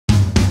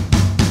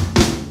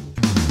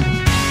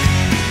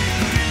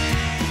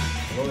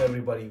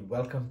everybody,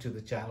 welcome to the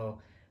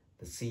channel.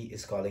 The Sea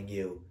is calling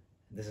you.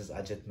 This is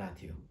Ajit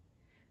Matthew.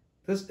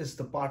 This is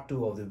the part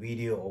 2 of the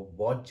video of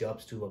what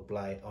jobs to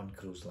apply on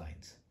cruise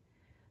lines.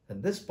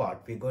 In this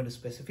part, we're going to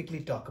specifically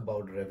talk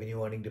about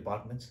revenue earning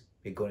departments.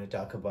 We're going to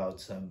talk about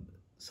some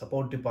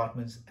support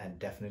departments and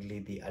definitely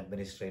the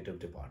administrative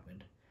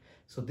department.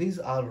 So these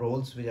are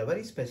roles which are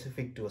very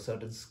specific to a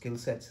certain skill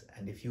sets,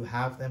 and if you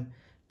have them,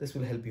 this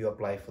will help you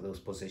apply for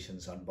those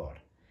positions on board.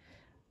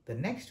 The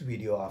next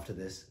video after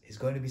this is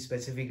going to be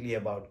specifically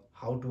about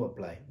how to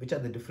apply, which are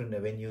the different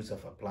avenues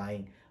of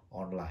applying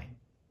online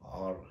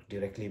or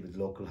directly with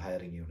local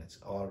hiring units,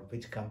 or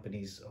which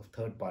companies of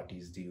third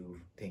parties do you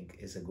think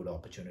is a good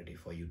opportunity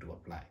for you to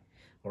apply.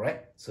 All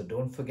right, so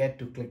don't forget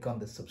to click on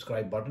the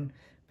subscribe button,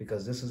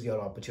 because this is your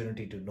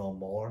opportunity to know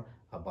more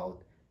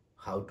about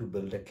how to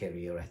build a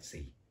career at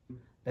sea.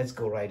 Let's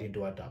go right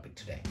into our topic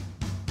today.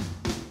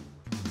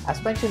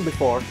 As mentioned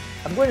before,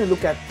 I'm going to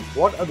look at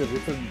what are the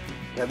different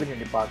revenue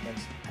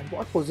departments and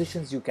what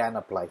positions you can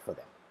apply for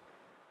them.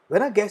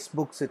 When a guest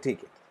books a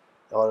ticket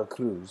or a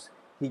cruise,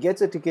 he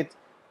gets a ticket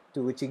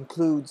which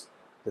includes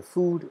the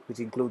food, which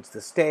includes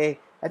the stay,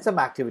 and some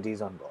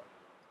activities on board.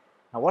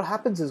 Now what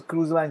happens is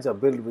cruise lines are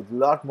built with a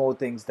lot more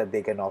things that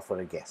they can offer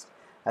a guest.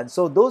 And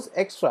so those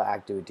extra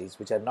activities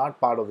which are not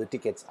part of the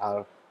tickets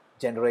are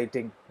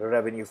generating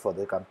revenue for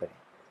the company.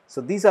 So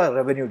these are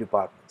revenue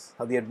departments.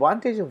 Now the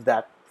advantage of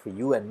that for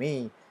you and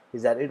me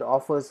is that it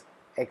offers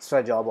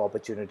extra job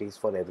opportunities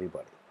for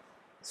everybody,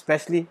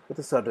 especially with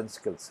a certain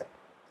skill set.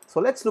 So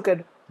let's look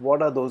at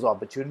what are those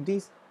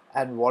opportunities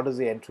and what is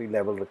the entry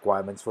level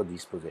requirements for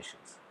these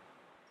positions.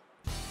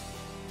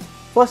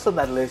 First on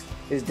that list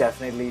is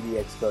definitely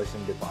the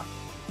excursion department.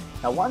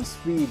 Now once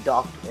we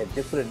docked at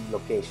different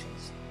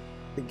locations,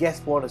 the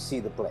guests want to see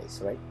the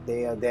place, right?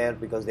 They are there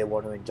because they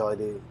want to enjoy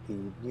the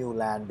new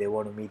land, they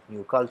want to meet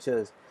new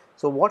cultures.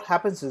 So what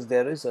happens is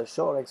there is a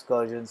shore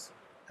excursions.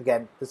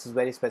 Again, this is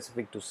very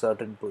specific to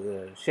certain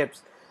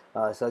ships,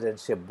 certain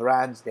ship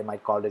brands. They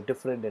might call it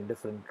different in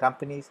different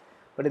companies.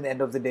 But in the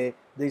end of the day,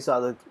 this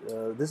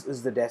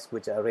is the desk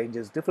which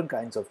arranges different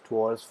kinds of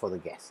tours for the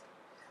guest.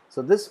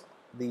 So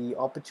the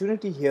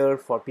opportunity here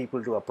for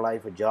people to apply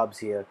for jobs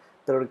here,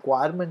 the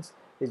requirements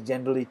is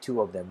generally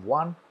two of them.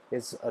 One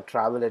is a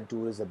travel and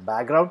tourism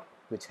background,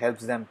 which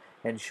helps them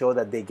ensure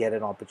that they get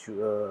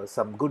an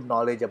some good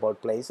knowledge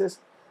about places.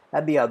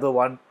 And the other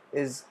one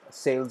is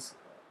sales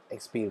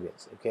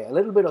experience. Okay, a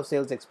little bit of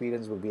sales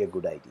experience will be a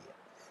good idea.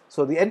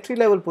 So the entry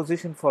level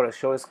position for a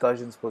shore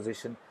excursions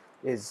position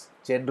is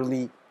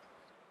generally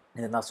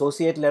in an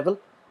associate level,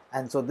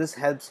 and so this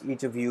helps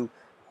each of you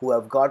who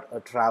have got a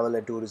travel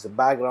and tourism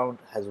background,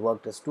 has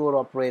worked as tour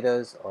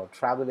operators or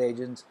travel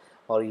agents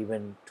or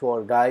even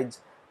tour guides.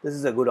 This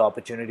is a good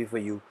opportunity for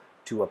you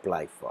to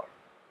apply for.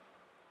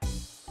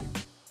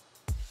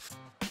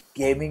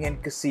 Gaming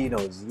and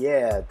casinos,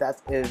 yeah,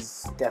 that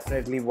is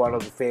definitely one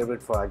of the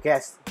favorite for our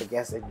guests. The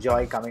guests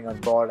enjoy coming on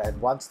board, and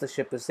once the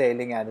ship is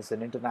sailing and it's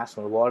in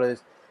international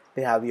waters,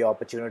 they have the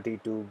opportunity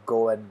to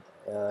go and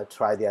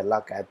try their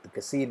luck at the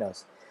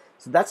casinos.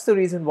 So that's the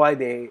reason why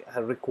they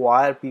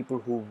require people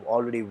who've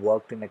already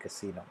worked in a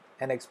casino.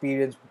 An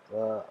experience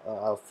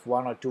of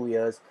 1 or 2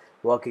 years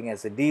working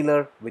as a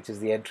dealer, which is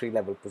the entry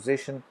level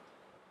position,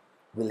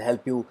 will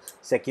help you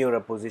secure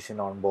a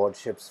position on board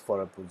ships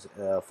for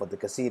the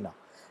casino.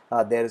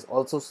 There is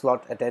also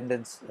slot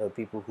attendants,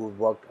 people who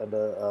worked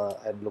under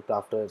and looked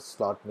after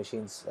slot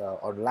machines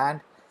on land.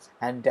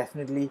 And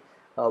definitely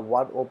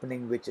one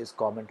opening which is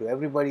common to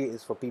everybody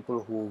is for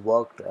people who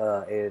worked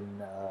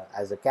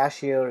as a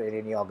cashier in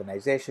any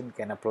organization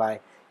can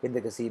apply in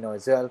the casino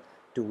as well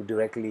to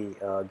directly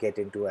get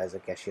into as a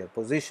cashier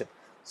position.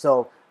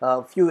 So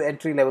a few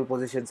entry level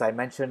positions I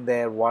mentioned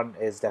there. One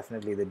is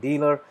definitely the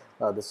dealer,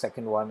 the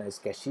second one is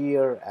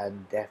cashier,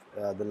 and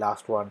the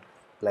last one,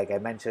 like I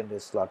mentioned,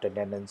 is slot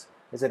attendants,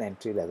 is an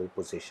entry level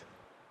position.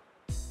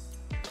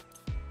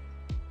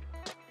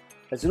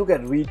 Let's look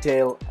at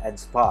retail and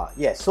spa.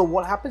 Yes, so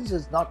what happens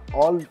is not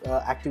all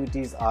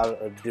activities are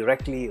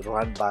directly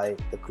run by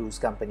the cruise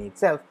company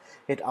itself.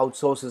 It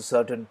outsources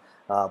certain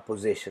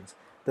positions.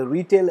 The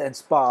retail and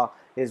spa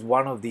is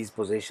one of these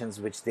positions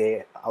which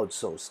they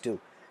outsource to.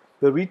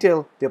 The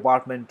retail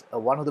department,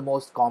 one of the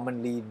most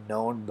commonly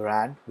known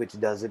brand which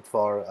does it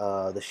for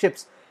the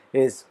ships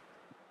is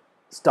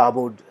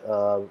Starboard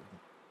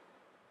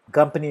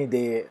company.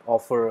 They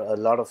offer a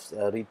lot of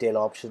retail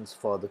options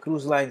for the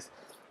cruise lines.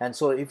 And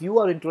so if you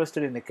are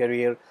interested in a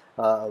career,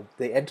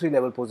 the entry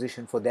level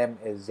position for them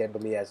is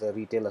generally as a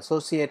retail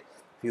associate.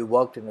 If you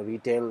worked in a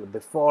retail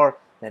before,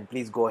 then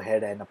please go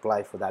ahead and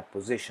apply for that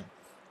position.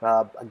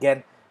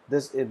 Again,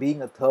 this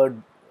being a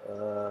third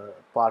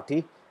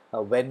party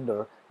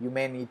vendor, you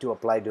may need to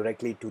apply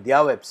directly to their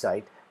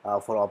website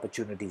for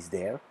opportunities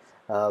there.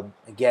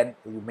 Again,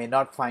 you may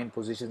not find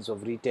positions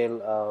of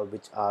retail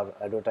which are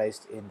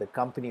advertised in the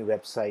company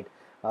website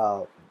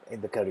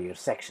in the career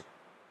section.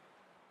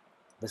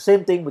 The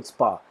same thing with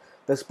spa.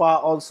 The spa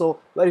also,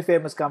 very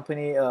famous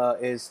company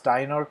is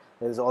Steiner.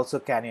 There's also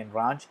Canyon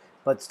Ranch,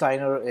 but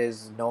Steiner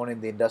is known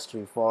in the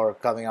industry for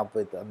coming up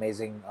with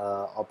amazing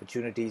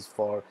opportunities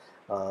for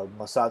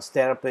massage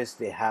therapists.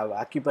 They have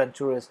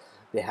acupuncturists,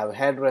 they have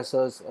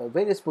hairdressers,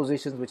 various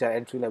positions which are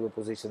entry-level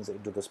positions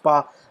into the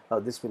spa.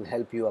 This will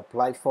help you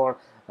apply for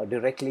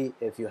directly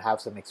if you have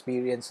some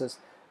experiences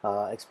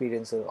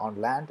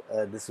on land.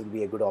 This will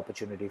be a good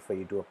opportunity for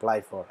you to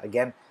apply for.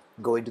 Again,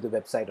 go into the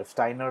website of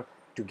Steiner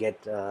to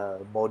get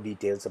more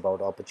details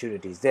about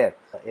opportunities there.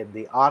 In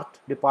the art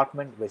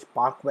department, which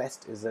Park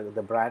West is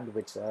the brand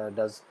which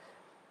does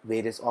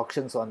various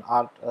auctions on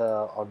art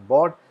on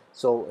board.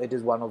 So it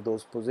is one of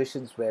those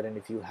positions wherein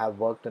if you have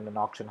worked in an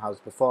auction house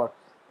before,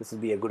 this will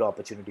be a good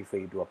opportunity for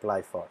you to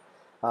apply for.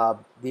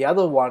 The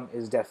other one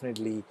is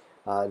definitely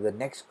the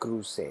Next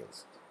Cruise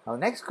Sales. Now,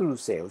 Next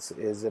Cruise Sales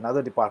is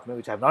another department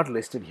which I have not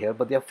listed here,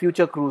 but there are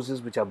future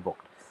cruises which are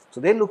booked.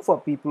 So they look for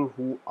people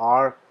who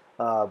are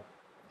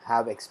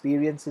have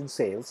experience in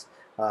sales,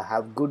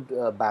 have good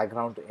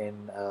background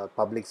in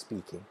public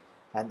speaking,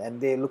 and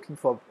they're looking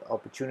for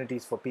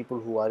opportunities for people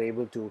who are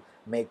able to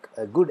make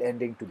a good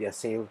ending to their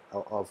sale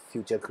of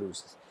future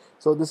cruises.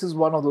 So this is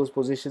one of those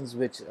positions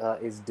which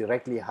is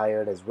directly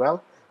hired as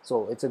well.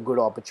 So it's a good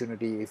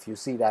opportunity. If you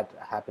see that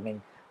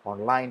happening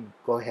online,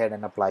 go ahead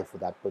and apply for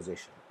that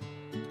position.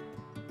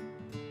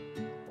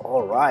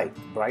 All right,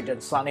 bright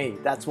and sunny.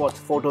 That's what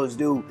photos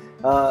do.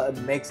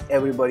 Makes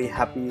everybody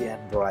happy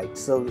and bright.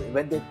 So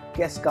when the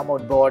guests come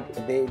on board,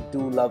 they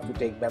do love to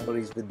take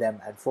memories with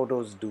them, and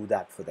photos do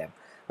that for them,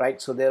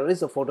 right? So there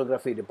is a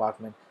photography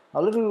department.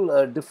 A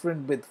little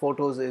different with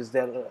photos is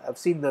there. I've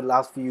seen the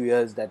last few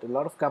years that a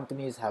lot of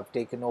companies have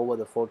taken over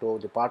the photo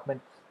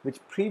department, which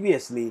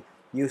previously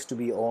used to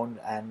be owned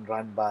and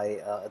run by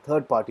a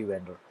third-party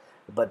vendor.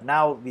 But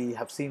now we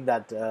have seen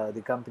that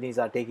the companies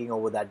are taking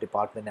over that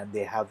department, and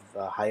they have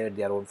hired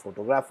their own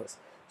photographers.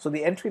 So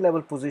the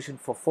entry-level position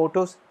for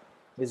photos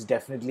is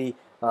definitely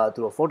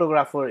through a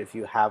photographer. If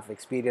you have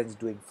experience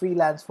doing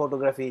freelance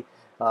photography,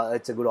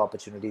 it's a good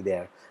opportunity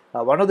there.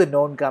 One of the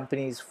known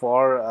companies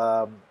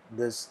for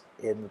this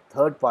in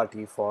third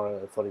party,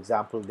 for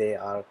example, they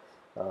are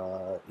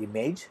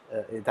Image.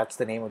 That's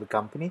the name of the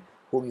company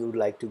whom you would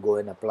like to go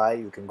and apply.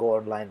 You can go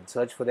online and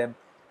search for them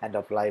and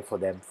apply for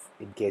them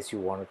in case you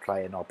want to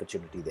try an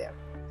opportunity there.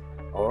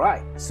 All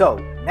right, so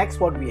next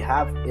what we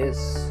have is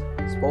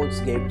sports,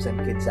 games and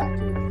kids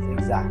activities.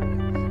 Exactly.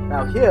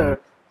 Now here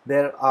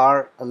there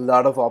are a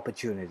lot of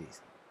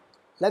opportunities.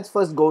 Let's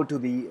first go to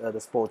the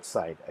sports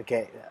side.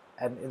 Okay,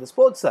 and in the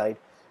sports side,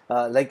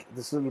 like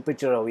this little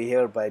picture over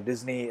here by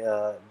Disney,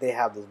 they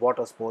have this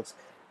water sports,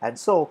 and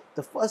so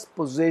the first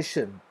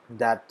position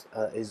that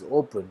is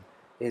open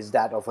is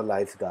that of a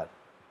lifeguard.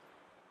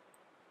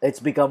 It's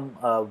become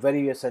a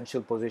very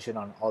essential position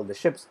on all the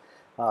ships.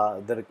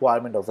 The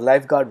requirement of a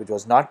lifeguard, which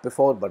was not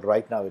before, but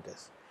right now it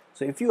is.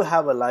 So if you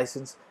have a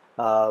license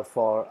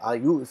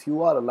if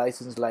you are a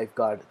licensed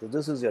lifeguard,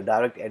 this is your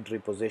direct entry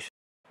position.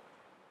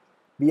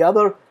 The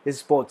other is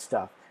sports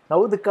staff.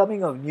 Now with the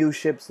coming of new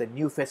ships and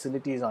new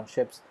facilities on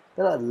ships,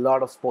 there are a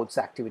lot of sports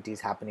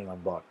activities happening on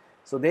board.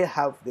 So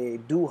they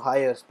do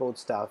hire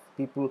sports staff,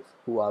 people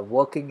who are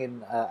working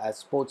in as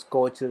sports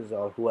coaches,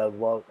 or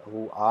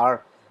who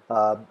are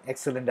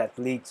excellent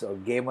athletes or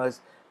gamers,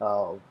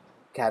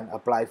 can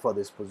apply for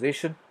this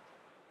position.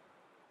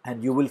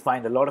 And you will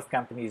find a lot of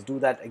companies do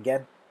that.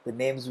 Again, the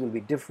names will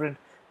be different.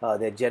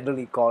 They're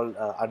generally called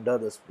under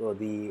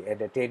the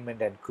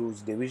entertainment and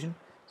cruise division.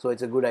 So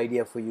it's a good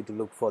idea for you to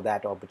look for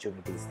that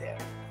opportunities there.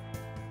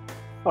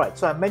 Alright,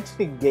 so I'm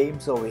mentioning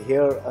games over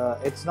here.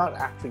 It's not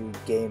actually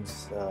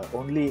games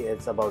only,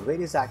 it's about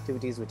various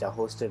activities which are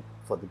hosted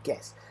for the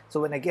guests. So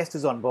when a guest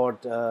is on board,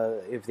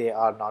 if they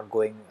are not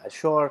going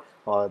ashore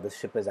or the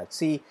ship is at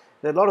sea,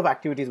 there are a lot of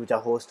activities which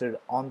are hosted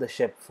on the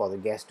ship for the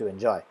guests to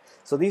enjoy.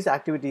 So these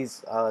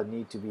activities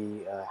need to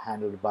be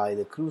handled by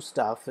the cruise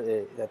staff.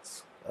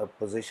 That's a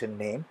position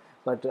name,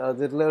 but there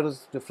are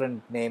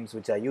different names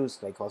which are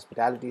used, like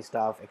hospitality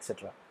staff,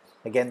 etc.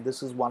 Again,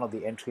 this is one of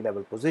the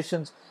entry-level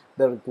positions.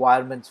 The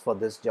requirements for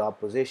this job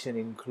position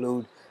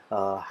include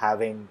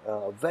having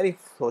a very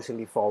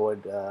socially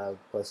forward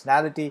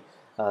personality,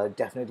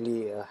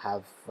 definitely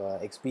have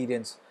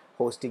experience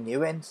hosting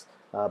events,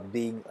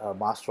 being a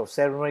master of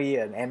ceremony,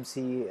 an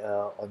MC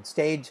on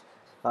stage.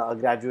 A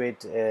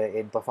graduate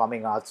in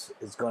performing arts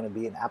is going to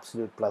be an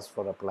absolute plus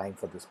for applying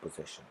for this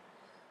position.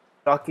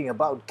 Talking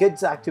about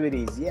kids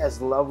activities,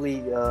 yes,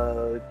 lovely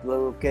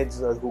little kids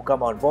who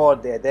come on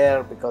board. They're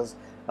there because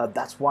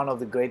that's one of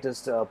the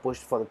greatest push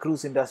for the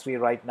cruise industry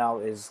right now,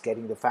 is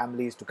getting the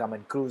families to come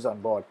and cruise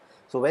on board.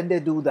 So when they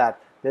do that,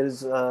 there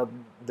is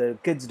the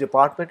kids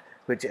department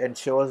which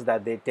ensures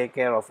that they take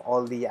care of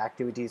all the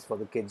activities for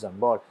the kids on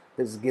board.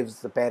 This gives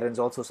the parents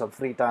also some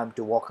free time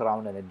to walk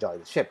around and enjoy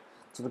the ship.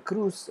 So the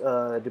cruise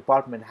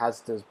department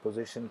has this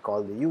position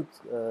called the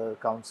youth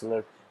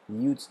counselor,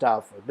 youth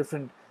staff,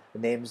 different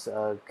names,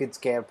 kids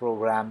care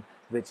program,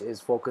 which is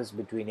focused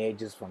between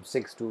ages from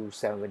 6 to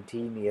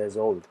 17 years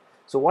old.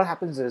 So what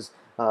happens is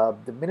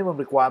The minimum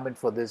requirement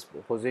for this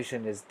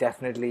position is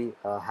definitely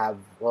have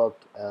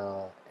worked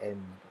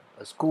in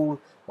a school,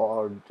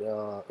 or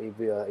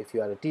if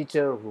you are a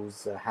teacher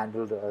who's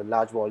handled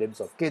large volumes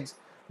of kids,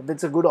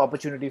 that's a good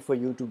opportunity for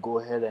you to go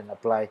ahead and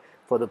apply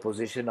for the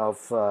position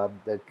of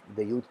the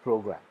youth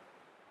program.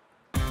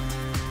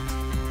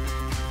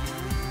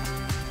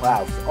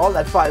 Wow, all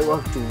that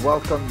firework to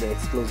welcome the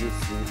exclusive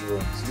suite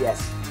rooms.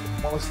 Yes,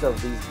 most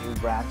of these new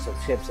brands of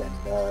ships and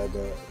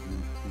the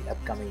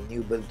upcoming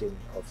new building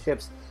of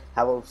ships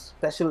have a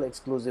special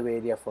exclusive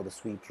area for the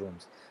suite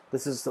rooms.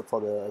 This is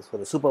for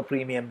the super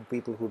premium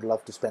people who'd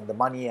love to spend the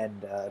money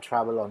and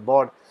travel on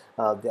board.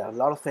 There are a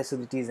lot of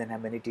facilities and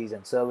amenities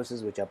and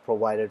services which are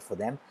provided for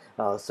them,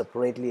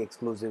 separately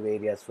exclusive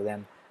areas for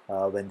them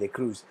when they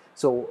cruise.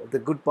 So the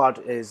good part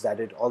is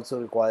that it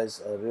also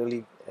requires a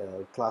really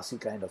classy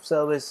kind of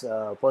service,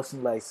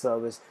 personalized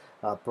service,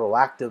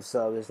 proactive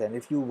service. And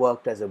if you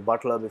worked as a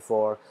butler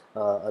before,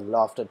 a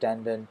loft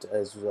attendant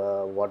is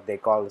what they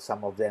call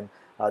some of them.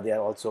 They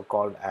are also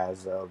called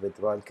as, with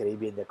Royal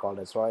Caribbean, they're called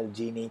as Royal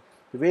Genie.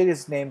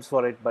 Various names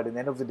for it, but at the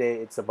end of the day,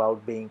 it's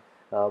about being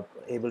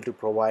able to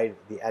provide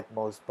the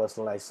utmost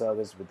personalized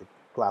service with the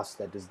class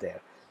that is there.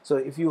 So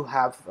if you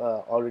have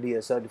already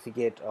a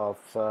certificate of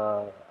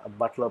a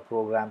butler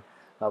program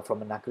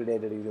from an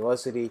accredited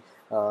university,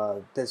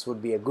 this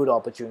would be a good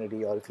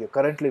opportunity. Or if you're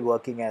currently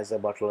working as a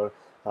butler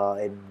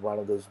in one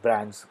of those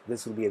brands,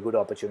 this will be a good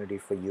opportunity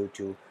for you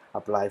to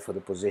apply for the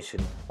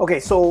position. Okay,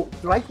 so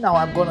right now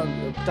I'm going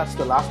to touch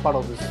the last part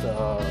of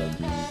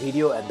this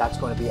video, and that's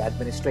going to be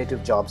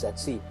administrative jobs at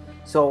sea.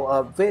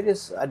 So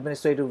various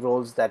administrative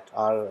roles that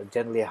are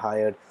generally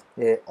hired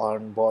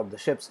on board the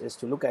ships is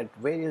to look at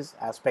various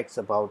aspects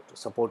about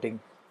supporting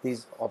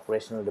these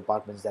operational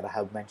departments that I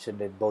have mentioned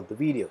in both the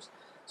videos.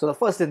 So the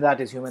first in that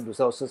is human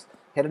resources,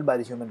 headed by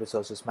the human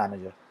resources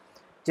manager.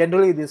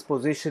 Generally, this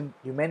position,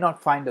 you may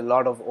not find a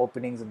lot of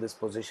openings in this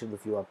position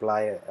if you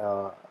apply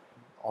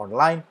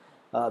online.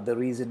 The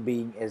reason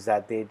being is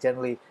that they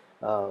generally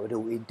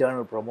do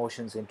internal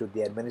promotions into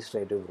the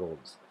administrative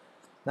roles.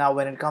 Now,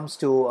 when it comes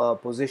to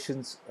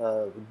positions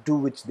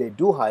which they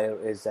do hire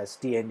is as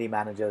T&D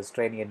managers,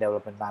 training and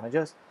development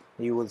managers.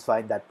 You will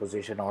find that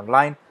position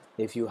online.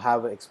 If you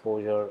have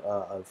exposure,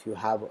 if you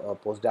have a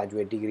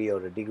postgraduate degree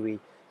or a degree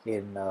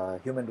in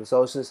human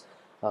resources,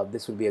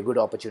 this will be a good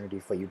opportunity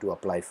for you to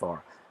apply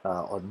for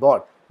on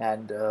board.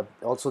 And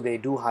also they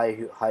do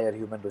hire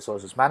human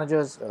resources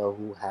managers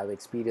who have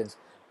experience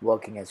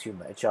working as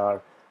human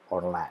HR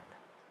on land.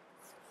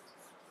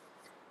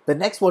 The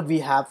next what we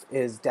have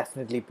is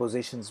definitely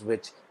positions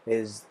which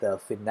is the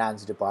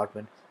finance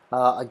department.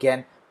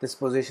 Again, this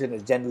position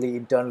is generally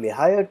internally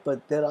hired,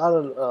 but there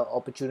are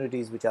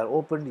opportunities which are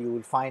open. You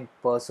will find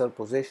purser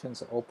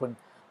positions open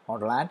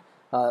on land.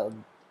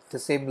 The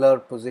similar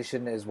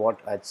position is what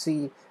at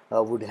sea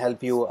would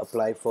help you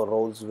apply for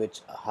roles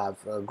which have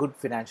a good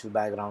financial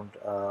background,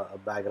 a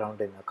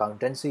background in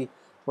accountancy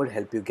would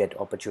help you get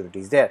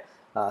opportunities there.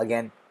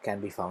 Again, can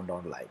be found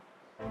online.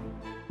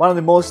 One of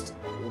the most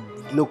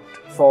looked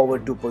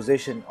forward to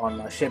position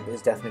on a ship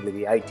is definitely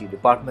the IT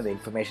department, the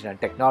information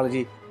and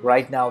technology.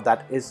 Right now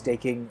that is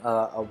taking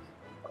a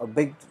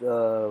big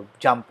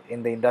jump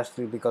in the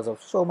industry because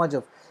of so much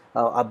of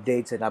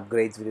updates and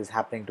upgrades which is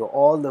happening to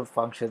all the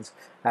functions,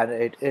 and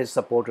it is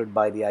supported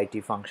by the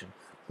IT function.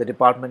 The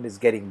department is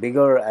getting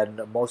bigger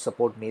and more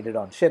support needed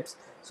on ships,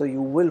 so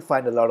you will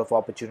find a lot of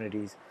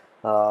opportunities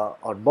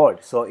on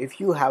board. So if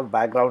you have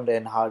background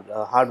in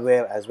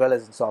hardware as well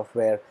as in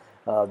software,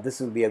 this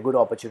will be a good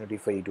opportunity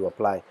for you to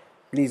apply.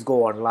 Please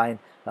go online.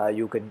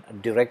 You can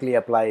directly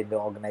apply in the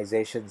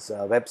organization's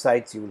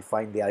websites. You will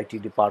find the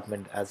IT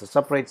department as a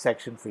separate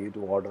section for you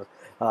to order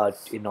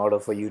in order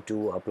for you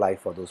to apply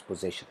for those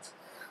positions.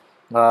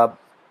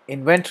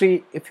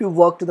 Inventory, if you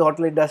worked in the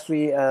hotel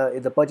industry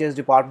in the purchase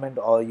department,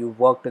 or you've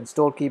worked in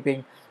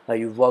storekeeping,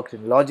 you've worked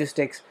in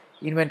logistics,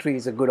 inventory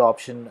is a good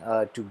option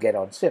to get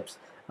on ships.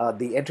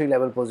 The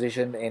entry-level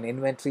position in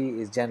inventory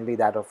is generally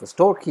that of a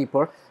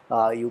storekeeper.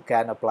 You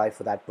can apply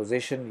for that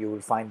position. You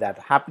will find that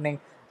happening.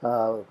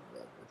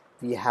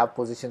 We have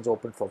positions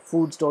open for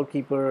food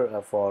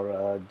storekeeper,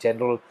 for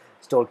general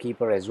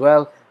storekeeper as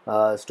well,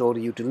 store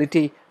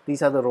utility.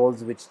 These are the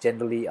roles which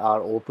generally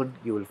are open.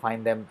 You will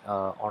find them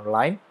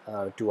online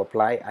to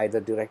apply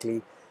either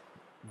directly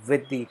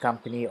with the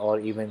company or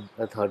even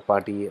a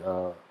third-party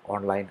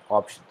online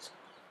options.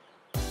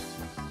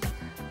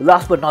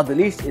 Last but not the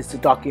least is to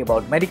talking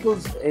about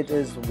medicals. It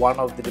is one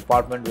of the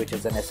department which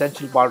is an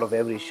essential part of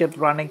every ship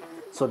running.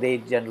 So they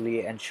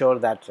generally ensure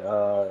that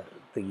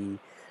the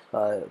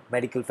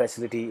medical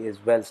facility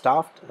is well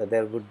staffed.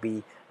 There would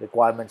be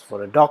requirements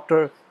for a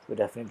doctor,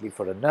 definitely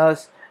for a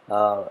nurse.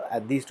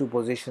 At these two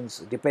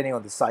positions, depending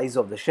on the size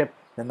of the ship,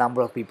 the number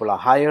of people are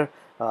higher.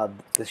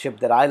 The ship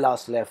that I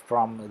last left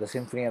from, the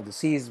Symphony of the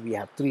Seas, we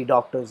have 3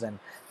 doctors and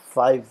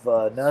 5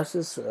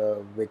 nurses,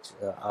 which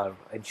are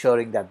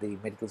ensuring that the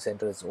medical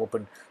center is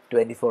open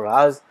 24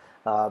 hours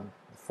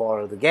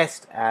for the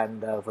guest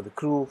and for the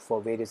crew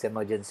for various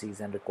emergencies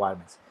and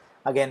requirements.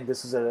 Again,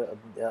 this is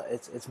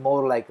it's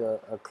more like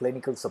a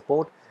clinical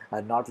support,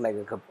 not like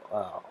a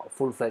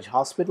full-fledged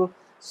hospital.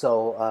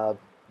 So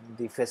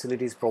the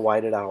facilities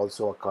provided are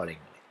also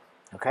accordingly.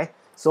 Okay,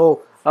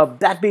 so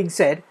that being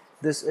said,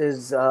 this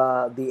is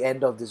the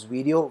end of this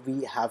video.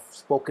 We have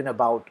spoken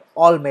about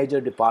all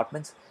major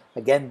departments.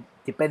 Again,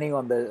 depending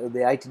on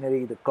the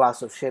itinerary, the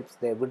class of ships,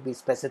 there would be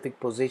specific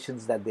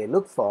positions that they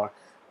look for,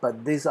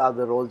 but these are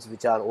the roles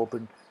which are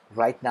open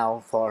right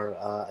now for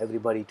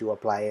everybody to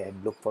apply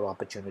and look for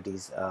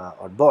opportunities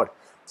on board.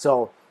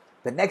 So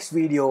the next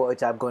video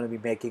which I'm going to be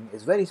making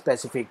is very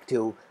specific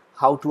to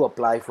how to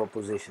apply for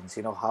positions,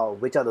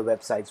 which are the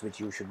websites which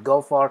you should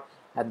go for,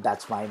 and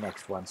that's my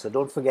next one. So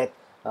don't forget,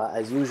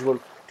 as usual,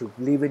 to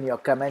leave in your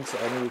comments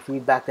any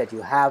feedback that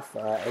you have,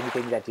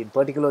 anything that in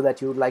particular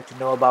that you would like to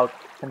know about,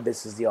 and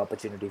this is the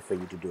opportunity for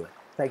you to do it.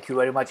 Thank you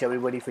very much,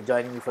 everybody, for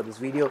joining me for this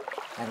video.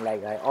 And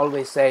like I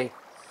always say,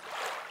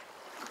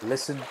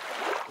 listen,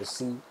 the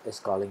sea is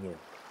calling you.